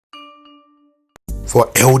for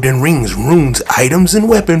Elden Ring's runes, items, and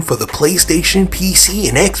weapon for the PlayStation, PC,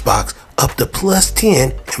 and Xbox up to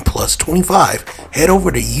 +10 and +25. Head over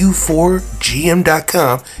to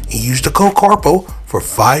u4gm.com and use the code Karpo for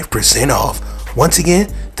 5% off. Once again,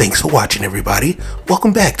 thanks for watching everybody.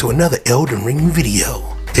 Welcome back to another Elden Ring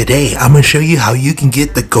video. Today I'm going to show you how you can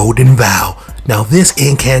get the Golden Vow. Now this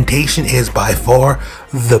incantation is by far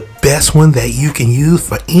the best one that you can use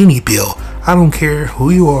for any build. I don't care who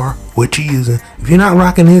you are, what you're using. If you're not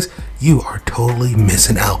rocking this, you are totally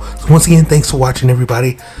missing out. So once again, thanks for watching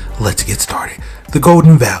everybody. Let's get started. The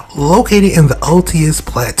Golden Vow, located in the Ultius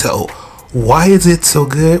Plateau. Why is it so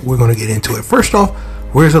good? We're going to get into it. First off,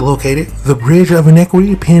 where is it located? The Bridge of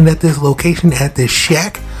Iniquity, pinned at this location at this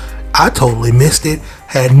shack. I totally missed it.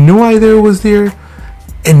 Had no idea it was there.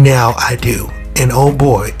 And now I do. And oh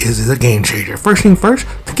boy, is it a game changer. First thing first,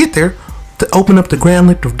 to get there, to open up the Grand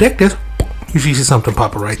Link of Deck Desk, you see something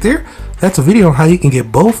popping right there. That's a video on how you can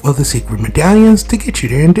get both of the secret medallions to get you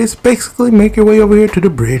there. And just basically make your way over here to the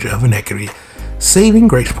Bridge of Iniquity. Saving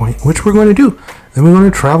Grace Point, which we're going to do. Then we're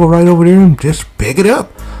going to travel right over there and just pick it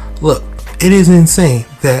up. Look, it is insane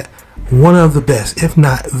that one of the best, if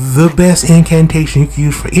not the best incantation you can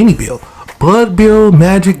use for any build. Blood build,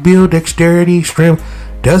 magic build, dexterity, strength,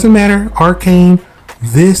 doesn't matter, arcane.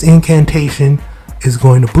 This incantation is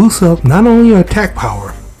going to boost up not only your attack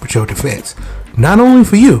power, but your defense. Not only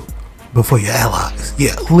for you, but for your allies.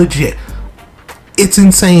 Yeah, legit. It's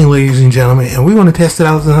insane, ladies and gentlemen, and we're going to test it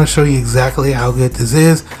out and I'll show you exactly how good this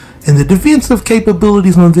is. And the defensive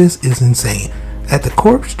capabilities on this is insane. At the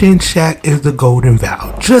Corpse Den Shack is the Golden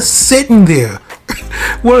Vow, just sitting there.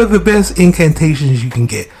 One of the best incantations you can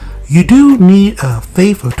get. You do need a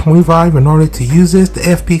faith of 25 in order to use this. The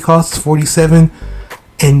FP cost is 47.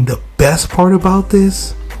 And the best part about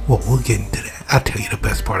this, well, we'll get into that. I'll tell you the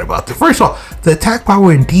best part about this. First of all, the attack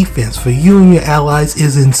power and defense for you and your allies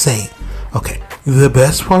is insane. Okay, the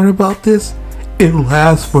best part about this, it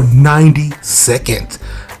lasts for 90 seconds.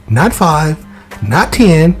 Not 5, not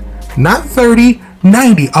 10, not 30,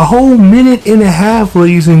 90. A whole minute and a half,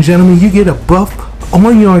 ladies and gentlemen. You get a buff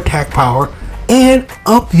on your attack power and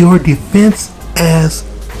up your defense as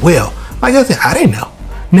well. Like I said, I didn't know.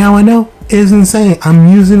 Now I know. It's insane. I'm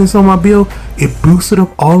using this on my build. It boosted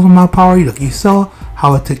up all of my power. Look, you saw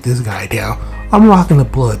how I took this guy down. I'm rocking the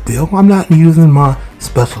blood build. I'm not using my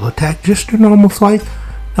special attack, just the normal swipe.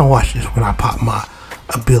 Now watch this when I pop my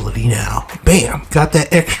ability now. Bam! Got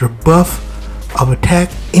that extra buff of attack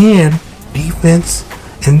and defense.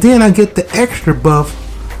 And then I get the extra buff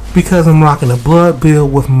because I'm rocking a blood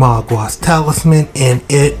build with Magwa's talisman, and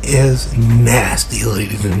it is nasty,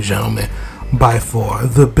 ladies and gentlemen. By far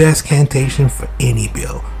the best cantation for any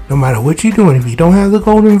build. No matter what you're doing, if you don't have the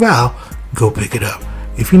Golden Vow, go pick it up.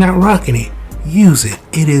 If you're not rocking it, use it.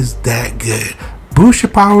 It is that good. Boost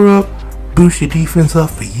your power up, boost your defense up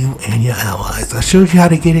for you and your allies. I showed you how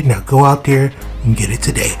to get it. Now go out there and get it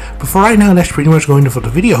today. But for right now, that's pretty much going to for the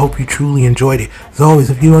video. I hope you truly enjoyed it. As always,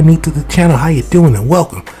 if you are new to the channel, how you doing and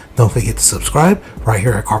welcome. Don't forget to subscribe. Right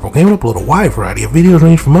here at Karpo Gaming, upload a wide variety of videos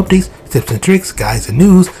range from updates, tips and tricks, guides and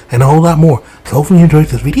news, and a whole lot more. So hopefully you enjoyed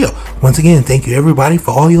this video. Once again, thank you everybody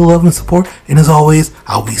for all your love and support. And as always,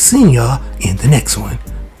 I'll be seeing y'all in the next one.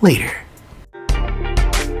 Later.